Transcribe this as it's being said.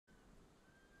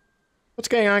What's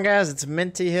going on, guys? It's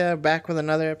Minty here, back with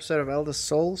another episode of Eldest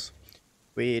Souls.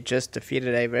 We just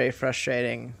defeated a very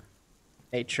frustrating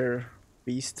nature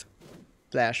beast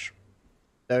slash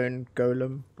stone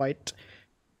golem fight.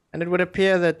 And it would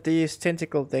appear that these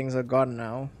tentacle things are gone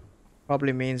now.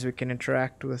 Probably means we can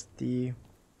interact with the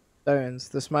stones.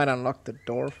 This might unlock the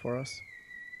door for us.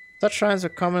 Such shrines were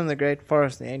common in the Great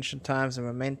Forest in ancient times and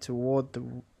were meant to ward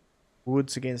the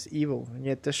woods against evil. And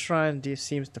yet this shrine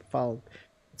seems defiled.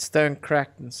 Its stone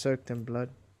cracked and soaked in blood.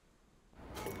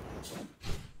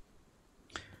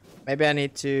 Maybe I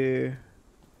need to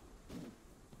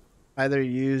either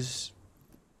use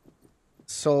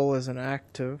soul as an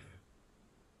active.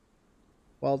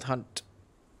 Wild hunt.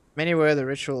 Many were the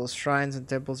rituals, shrines and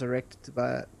temples erected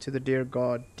to the dear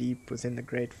god deep within the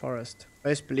great forest.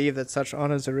 Most believe that such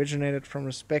honors originated from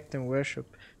respect and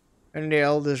worship. Only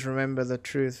elders remember the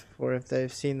truth, for if they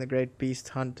have seen the great beast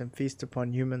hunt and feast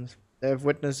upon humans, they have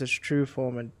witnessed its true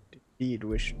form and indeed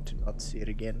wish to not see it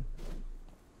again.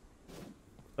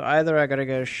 So either I gotta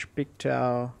go speak to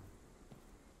our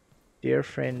dear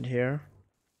friend here,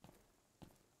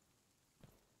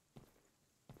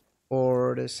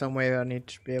 or there's some way I need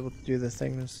to be able to do the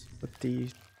things with the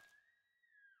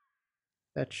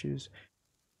statues.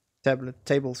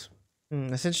 Tables.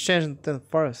 Since changing the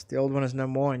forest, the old one is no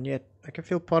more, and yet I can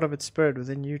feel part of its spirit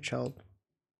within you, child.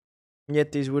 And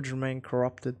yet these woods remain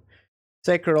corrupted.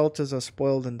 Sacred altars are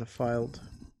spoiled and defiled.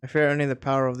 I fear only the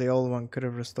power of the old one could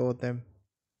have restored them.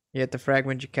 Yet the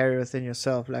fragment you carry within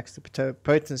yourself lacks the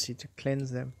potency to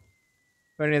cleanse them.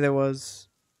 If only there was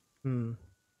a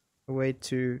way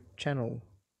to channel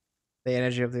the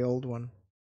energy of the old one.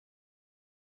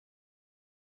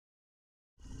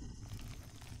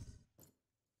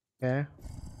 Okay.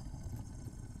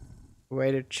 A way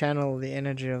to channel the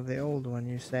energy of the old one,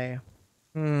 you say?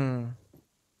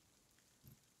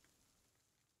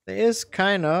 There is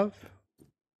kind of.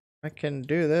 I can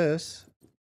do this.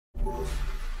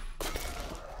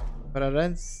 But I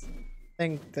don't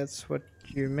think that's what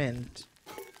you meant.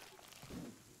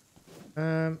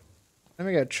 Let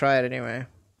me go try it anyway.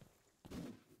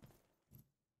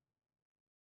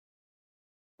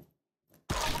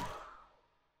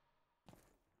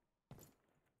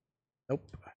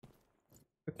 Nope.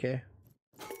 Okay.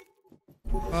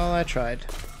 Well, I tried.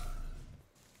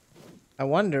 I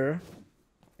wonder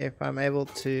if I'm able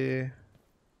to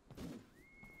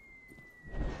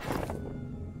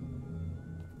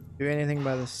do anything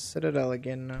by the citadel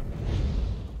again now.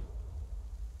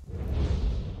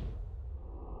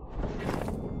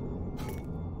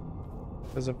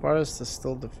 Because the forest is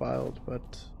still defiled,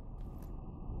 but...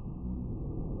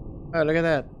 Oh, look at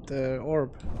that. The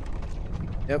orb.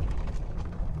 Yep.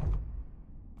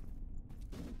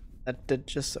 That did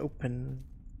just open.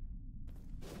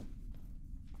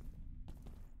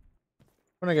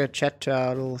 I'm gonna go chat to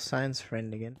our little science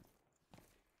friend again.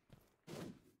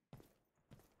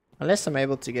 Unless I'm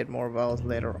able to get more vowels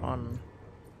later on.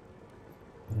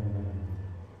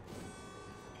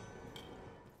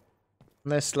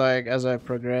 Unless, like, as I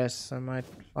progress, I might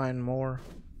find more.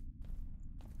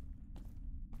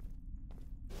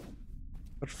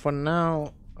 But for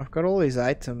now, I've got all these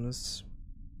items.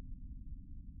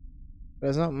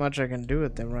 There's not much I can do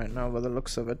with them right now by the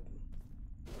looks of it.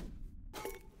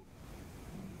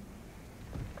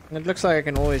 And it looks like I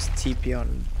can always TP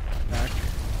on back.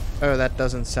 Oh, that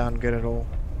doesn't sound good at all.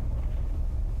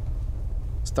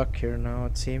 Stuck here now,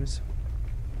 it seems.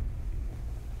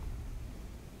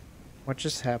 What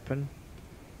just happened?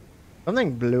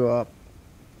 Something blew up.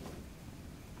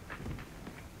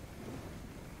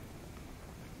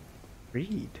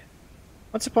 Read.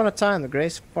 Once upon a time, the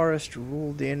Great Forest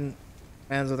ruled the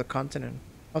lands of the continent.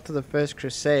 After the First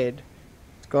Crusade,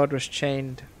 God was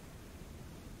chained,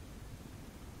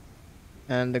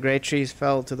 and the great trees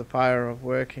fell to the fire of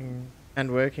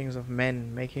workings of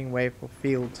men, making way for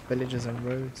fields, villages, and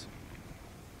roads.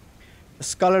 A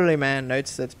scholarly man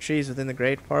noticed that the trees within the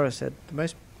great forest had the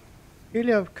most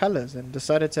peculiar of colors and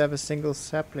decided to have a single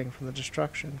sapling from the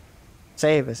destruction.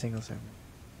 Save a single sapling.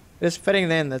 It is fitting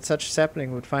then that such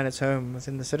sapling would find its home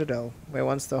within the citadel, where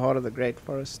once the heart of the great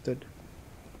forest stood.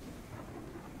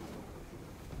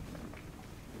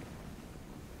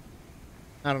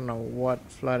 I don't know what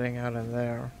flooding out of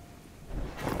there.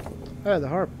 Oh, the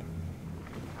harp.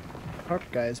 Harp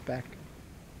guy is back.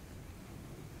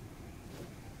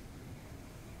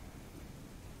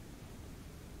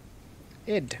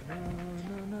 Id.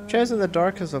 Chosen the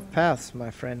darkest of paths,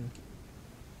 my friend.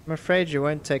 I'm afraid you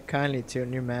won't take kindly to your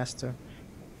new master.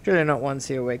 Surely not once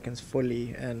he awakens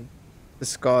fully and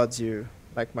discards you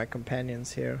like my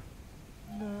companions here.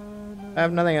 I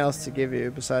have nothing else to give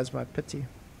you besides my pity.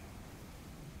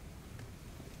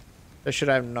 So should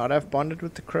I not have bonded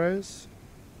with the crows?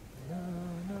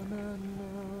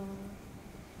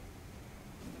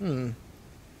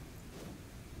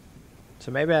 So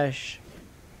maybe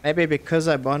maybe because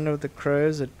I bonded with the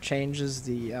crows, it changes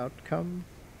the outcome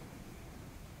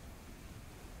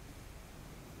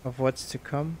of what's to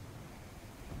come.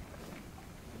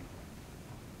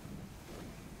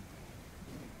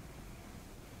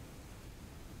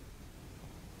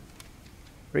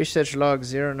 Research log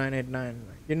 0989.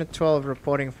 Unit 12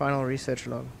 reporting final research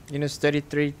log. Units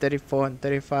 33, 34, and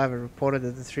 35 have reported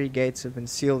that the 3 gates have been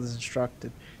sealed as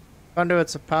instructed.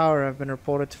 Conduits of power have been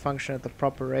reported to function at the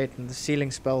proper rate and the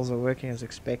sealing spells are working as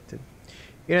expected.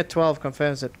 Unit 12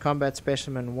 confirms that Combat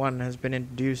Specimen 1 has been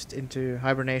induced into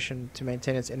hibernation to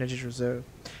maintain its energy reserve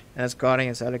and is guarding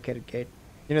its allocated gate.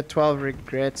 Unit 12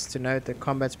 regrets to note that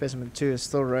Combat Specimen 2 is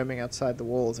still roaming outside the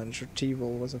walls and its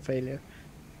retrieval was a failure.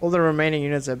 All the remaining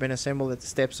units have been assembled at the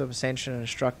steps of Ascension and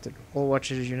instructed. All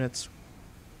Watchers units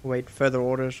await further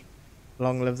orders.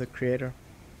 Long live the Creator.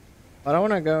 I don't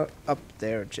want to go up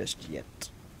there just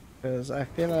yet, because I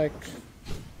feel like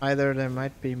either there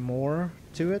might be more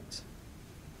to it,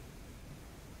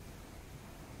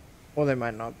 or there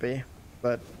might not be,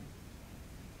 but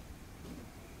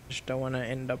I just don't want to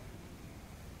end up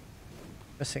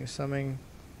missing something.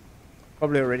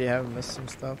 Probably already have missed some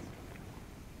stuff.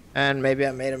 And maybe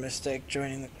I made a mistake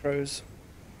joining the crows.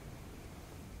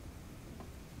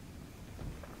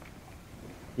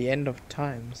 The end of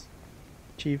times.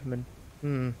 Achievement.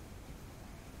 Does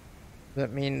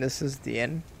that mean this is the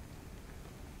end?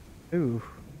 Ooh.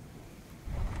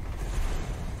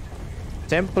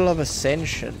 Temple of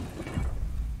Ascension.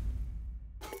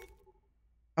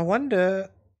 I wonder...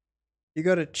 You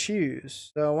gotta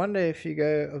choose. So I wonder if you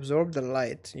go absorb the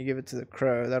light, you give it to the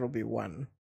crow, that'll be 1.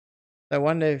 I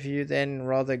wonder if you then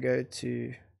rather go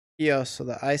to Eos or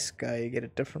the ice guy, you get a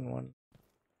different one.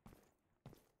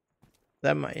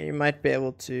 You might be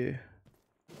able to.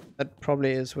 That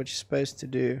probably is what you're supposed to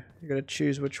do. You gotta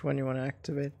choose which one you want to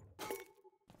activate.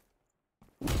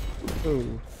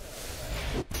 Ooh.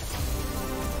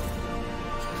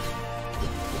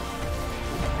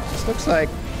 This looks like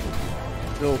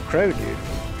a little crow dude.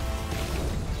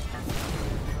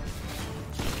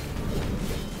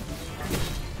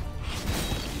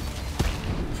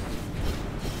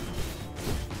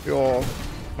 Yo,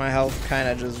 my health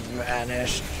kinda just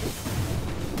vanished.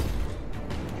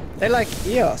 They like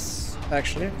Eos,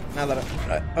 actually. Now that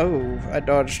I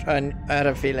dodged. I had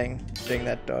a feeling doing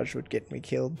that dodge would get me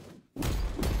killed.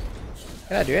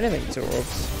 Can I do anything to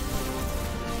orbs?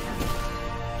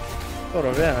 Sort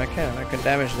of, yeah, I can. I can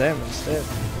damage them instead.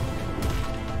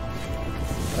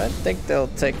 I don't think they'll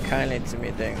take kindly to me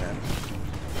doing that.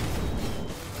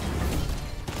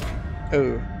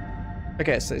 Oh.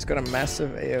 Okay, so he's got a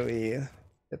massive AoE.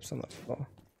 Steps on the floor.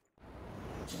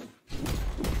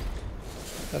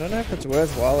 I don't know if it's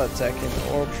worthwhile attacking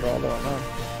the orb troll or not.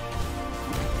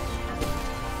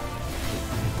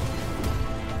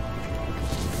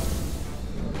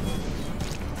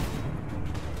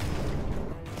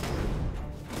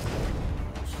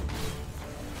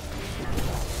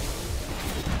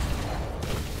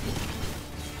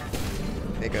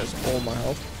 There goes all my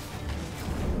health.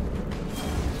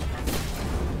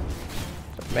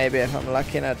 Maybe if I'm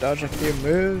lucky and I dodge a few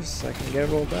moves, I can get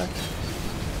it all back.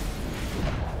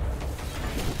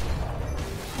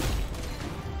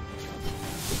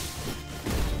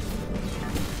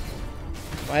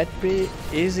 Might be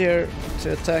easier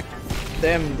to attack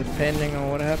them depending on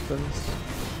what happens.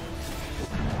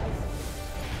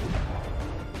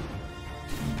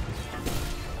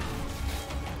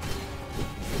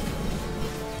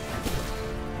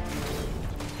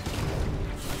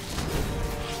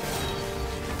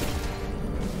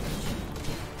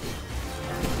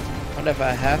 I wonder if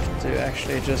I have to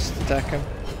actually just attack him.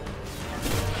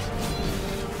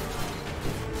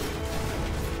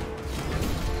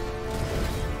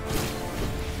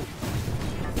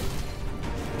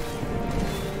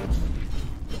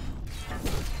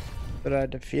 Did I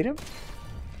defeat him?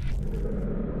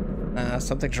 Nah,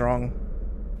 something's wrong.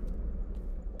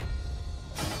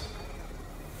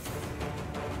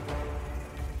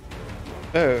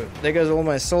 Oh, there goes all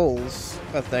my souls,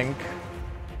 I think.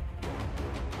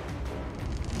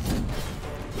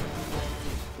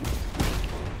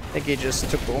 I think he just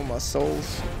took all my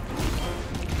souls.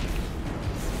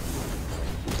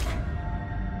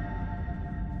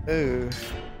 Oh.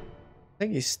 I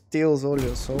think he steals all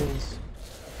your souls.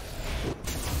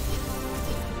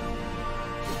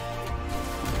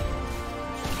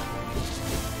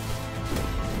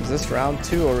 Is this round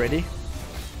 2 already?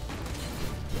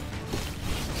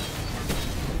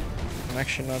 I'm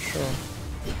actually not sure.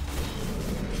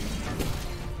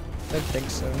 Don't think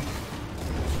so.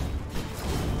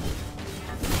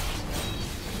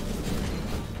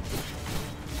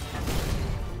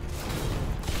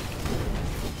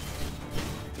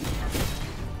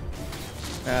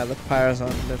 The Pyros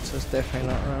on Lips is definitely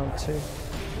not round 2.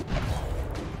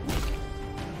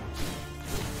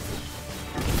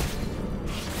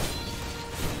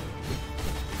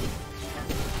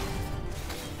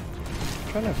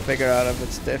 Trying to figure out if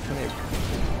it's definitely.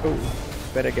 Ooh,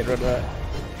 better get rid of that.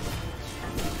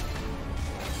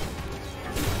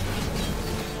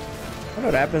 I wonder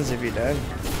what happens if you don't.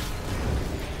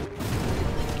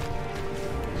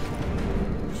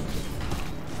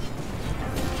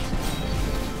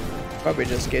 Probably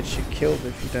just gets you killed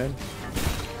if you don't.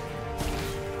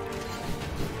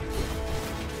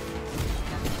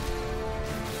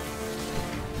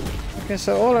 Okay,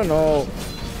 so all in all,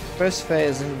 first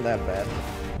phase isn't that bad.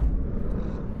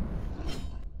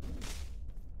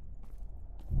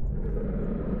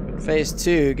 But phase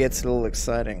 2 gets a little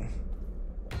exciting.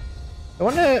 I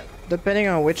wonder, depending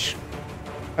on which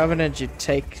covenant you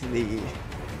take,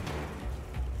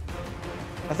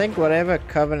 I think whatever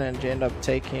covenant you end up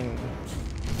taking,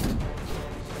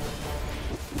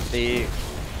 will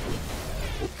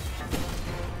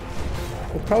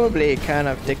probably kind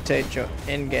of dictate your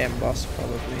in-game boss,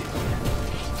 probably.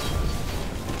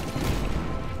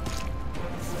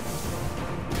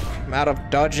 I'm out of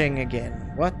dodging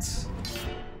again. What?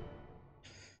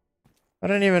 I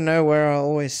don't even know where I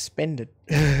always spend it.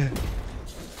 I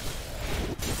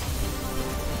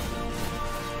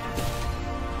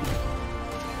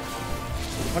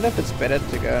wonder if it's better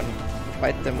to go and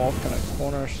fight them off in a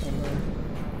corner somewhere.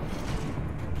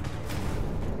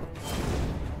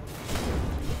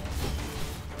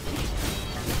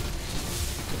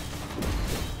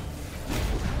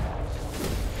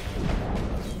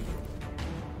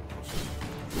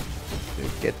 To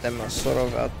get them sort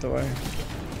of out the way.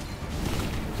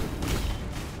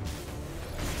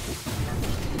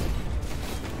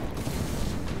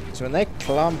 So when they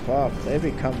clump up, they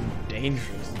become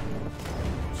dangerous.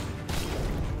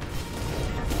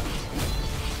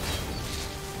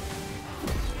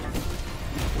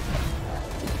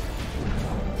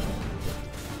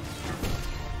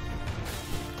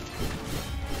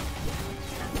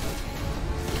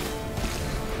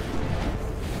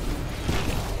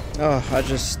 Oh, I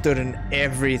just stood in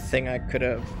everything I could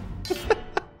have.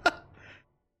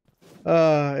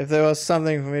 If there was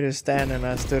something for me to stand in,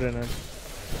 I stood in it.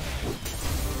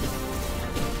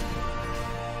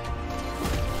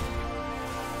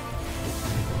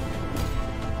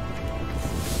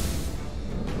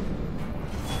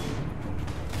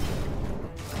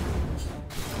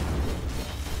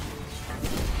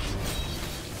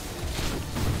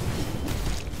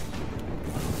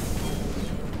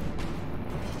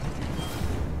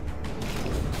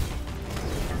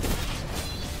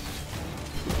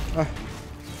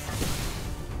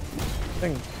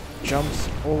 Thing jumps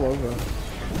all over.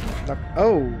 Like,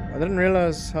 oh, I didn't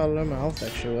realize how low my health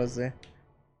actually was there.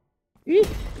 Eek.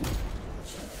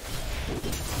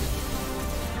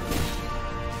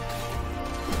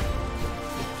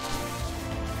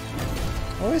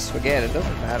 I always forget, it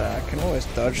doesn't matter, I can always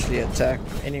dodge the attack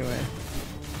anyway.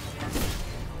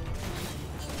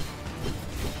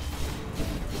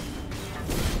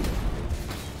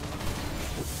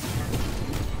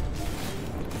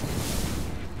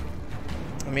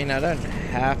 I mean, I don't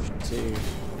have to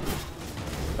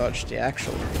dodge the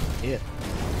actual hit,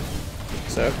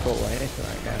 circle or anything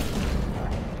like that.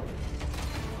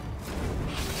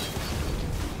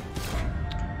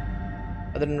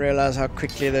 I didn't realize how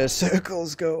quickly those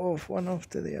circles go off, one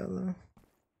after the other.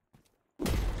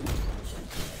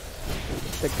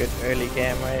 It's a good early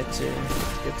game way to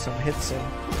get some hits in.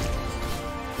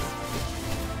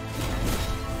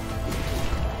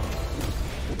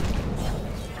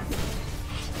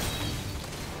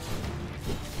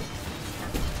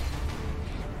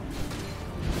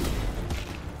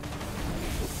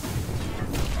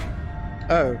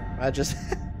 Oh, I just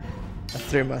I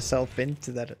threw myself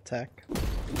into that attack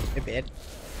a bit.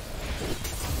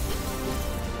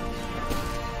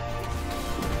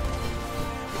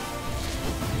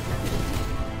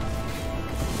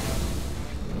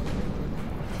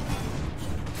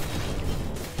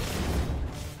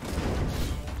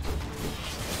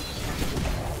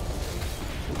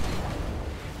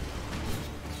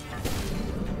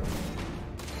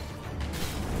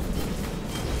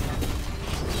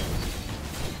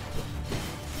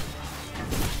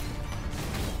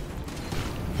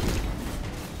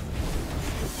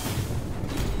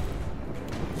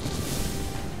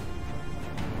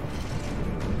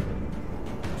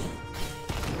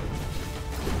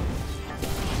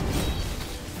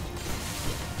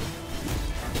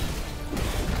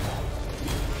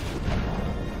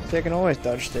 So you can always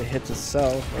dodge the hit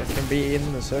itself, or it can be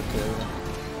in the circle.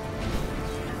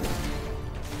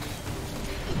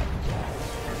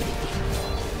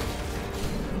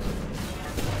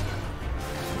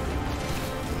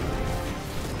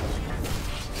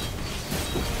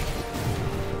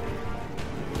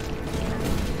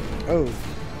 Oh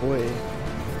boy.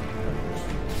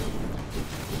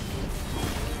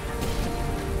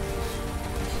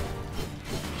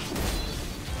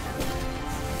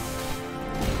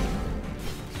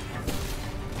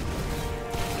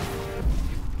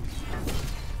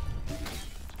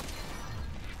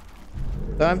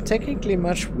 So I'm technically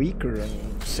much weaker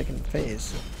in second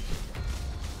phase.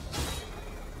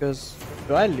 Because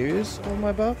do I lose all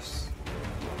my buffs?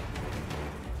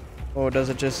 Or does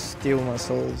it just steal my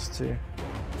souls too?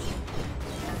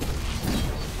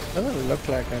 Doesn't look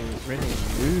like I really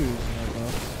lose my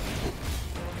buffs.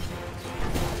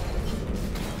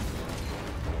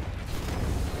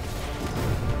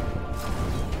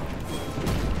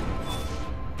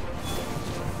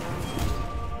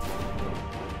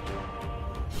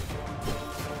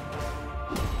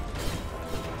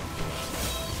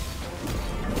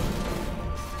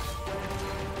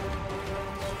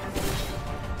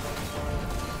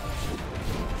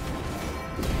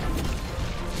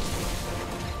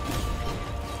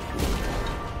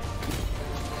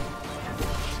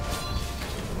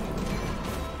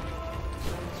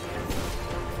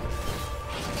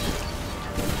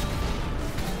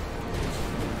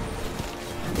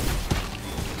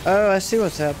 Oh, I see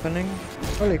what's happening.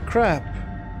 Holy crap.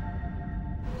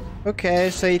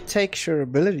 Okay, so he takes your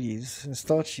abilities and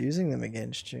starts using them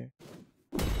against you.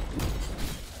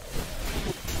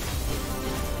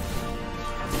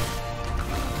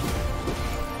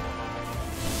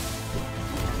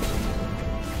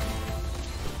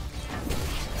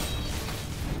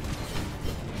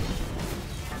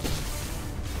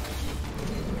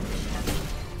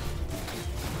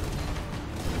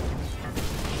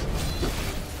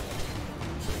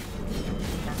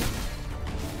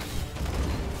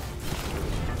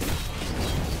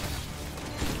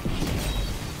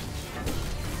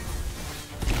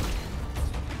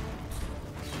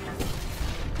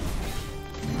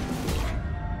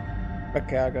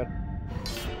 Okay, I got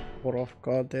caught off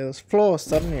guard there. This floor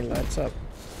suddenly lights up.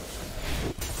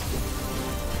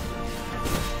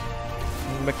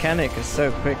 The mechanic is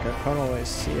so quick, I can't always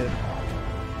see it.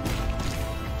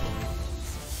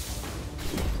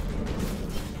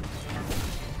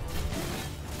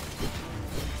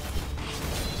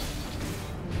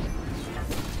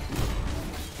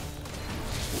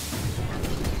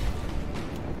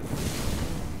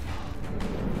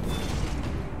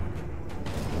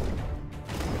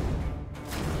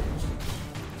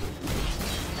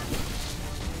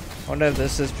 I wonder if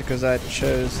this is because I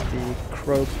chose the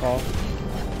crow path.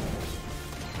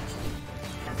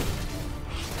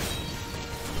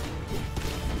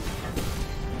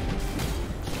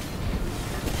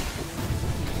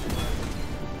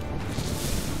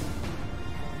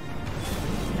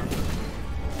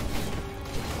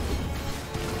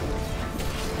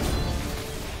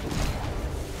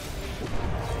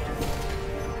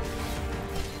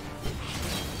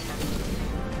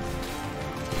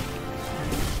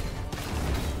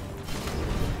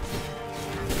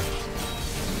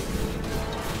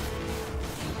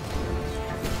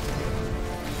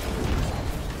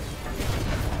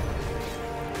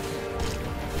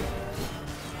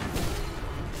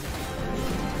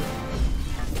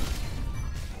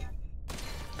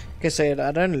 Like I said,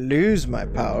 I don't lose my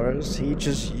powers, he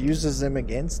just uses them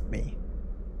against me.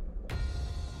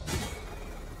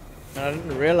 And I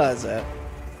didn't realize that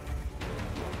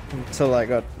until I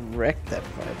got wrecked that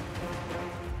fight.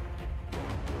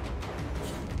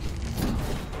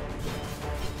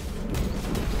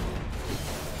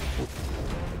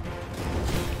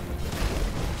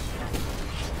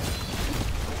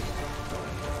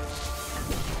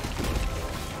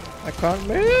 I can't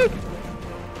move!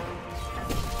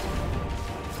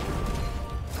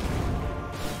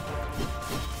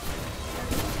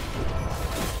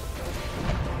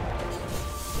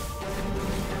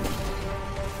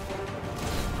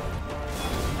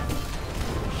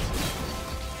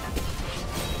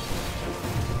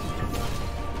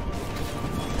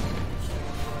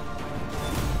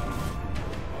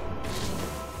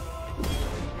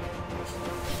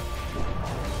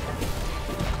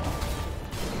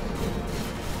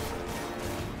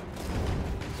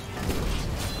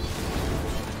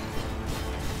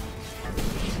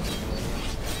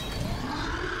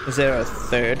 Is there a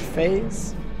third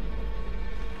phase?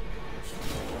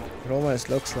 It almost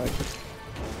looks like it.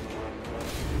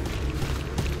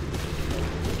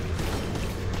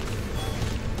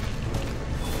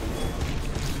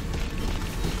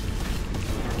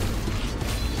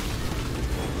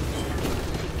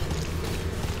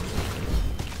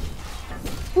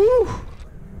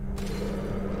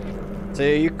 So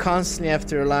you constantly have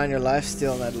to rely on your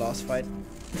lifesteal in that last fight.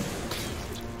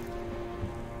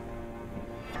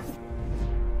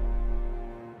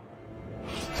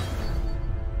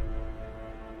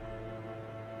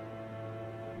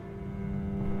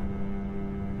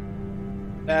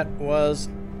 That was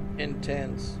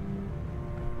intense.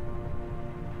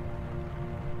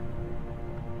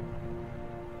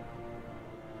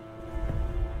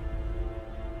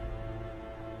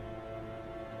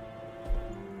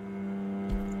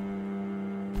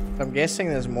 I'm guessing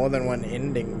there's more than one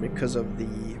ending because of the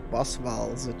boss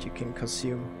vials that you can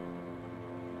consume.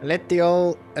 And let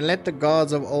the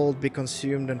gods of old be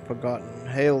consumed and forgotten.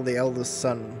 Hail the eldest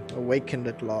son, awakened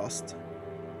at last.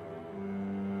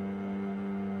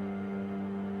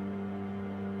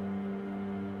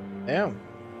 Yeah.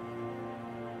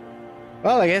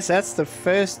 Well, I guess that's the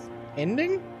first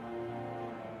ending?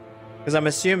 Because I'm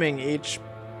assuming each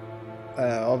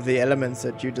of the elements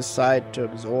that you decide to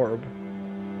absorb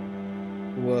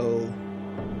will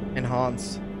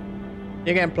enhance.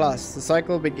 New Game Plus. The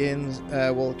cycle begins,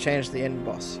 will change the end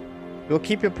boss. You will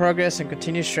keep your progress and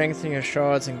continue strengthening your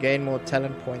shards and gain more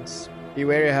talent points. Be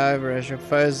wary, however, as your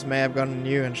foes may have gotten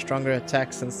new and stronger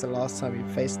attacks since the last time you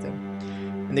faced them.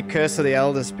 And the Curse of the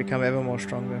Eldest become ever more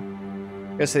stronger.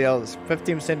 Curse of the Eldest.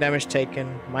 15% damage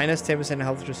taken, minus 10%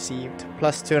 health received,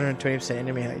 plus 220%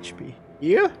 enemy HP.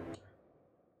 Yeah?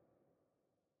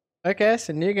 Okay,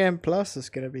 so New Game Plus is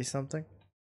gonna be something.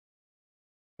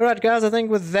 Alright guys, I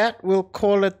think with that we'll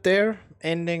call it there.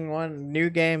 Ending one new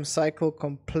game cycle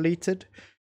completed.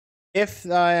 If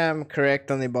I am correct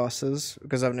on the bosses,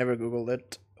 because I've never googled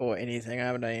it or anything, I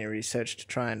haven't done any research to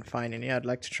try and find any. I'd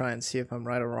like to try and see if I'm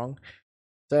right or wrong.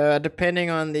 So depending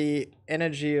on the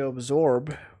energy you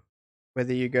absorb,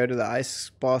 whether you go to the ice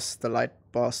boss, the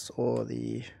light boss, or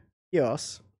the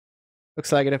chaos,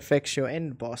 looks like it affects your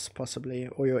end boss possibly,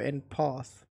 or your end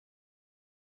path.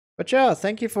 But yeah,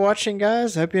 thank you for watching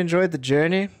guys. Hope you enjoyed the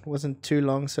journey. It wasn't too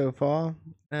long so far.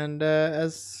 And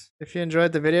if you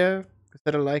enjoyed the video,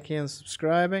 consider liking and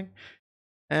subscribing.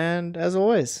 And as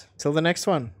always, till the next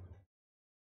one.